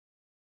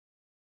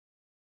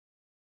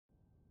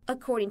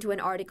According to an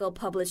article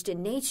published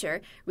in Nature,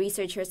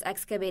 researchers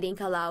excavating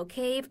Callao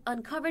Cave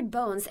uncovered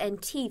bones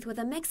and teeth with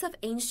a mix of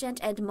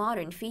ancient and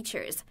modern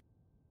features.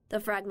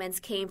 The fragments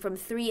came from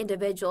 3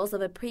 individuals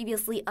of a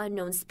previously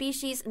unknown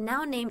species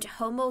now named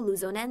Homo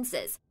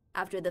Luzonensis,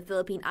 after the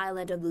Philippine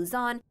island of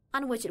Luzon,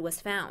 on which it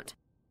was found.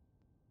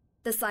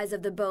 The size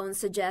of the bones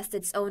suggests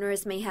its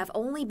owners may have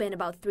only been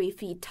about 3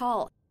 feet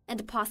tall,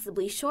 and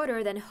possibly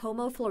shorter than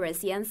Homo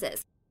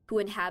Floresiensis, who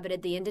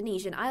inhabited the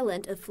Indonesian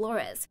island of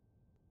Flores.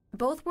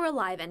 Both were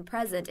alive and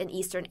present in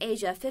Eastern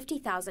Asia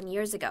 50,000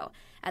 years ago,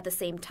 at the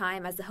same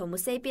time as the Homo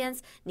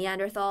sapiens,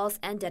 Neanderthals,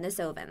 and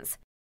Denisovans.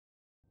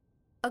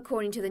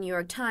 According to the New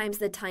York Times,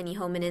 the tiny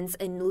hominins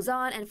in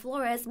Luzon and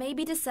Flores may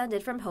be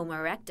descended from Homo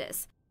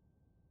erectus.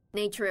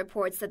 Nature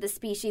reports that the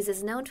species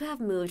is known to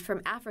have moved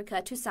from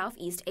Africa to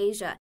Southeast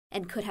Asia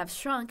and could have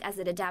shrunk as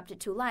it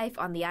adapted to life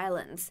on the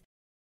islands.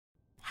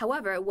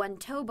 However, one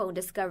toe bone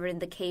discovered in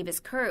the cave is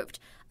curved,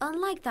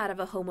 unlike that of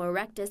a Homo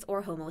erectus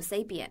or Homo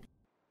sapien.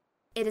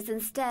 It is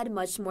instead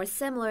much more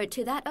similar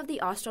to that of the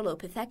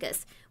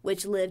Australopithecus,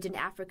 which lived in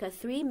Africa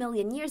 3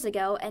 million years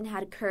ago and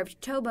had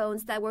curved toe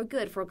bones that were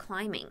good for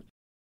climbing.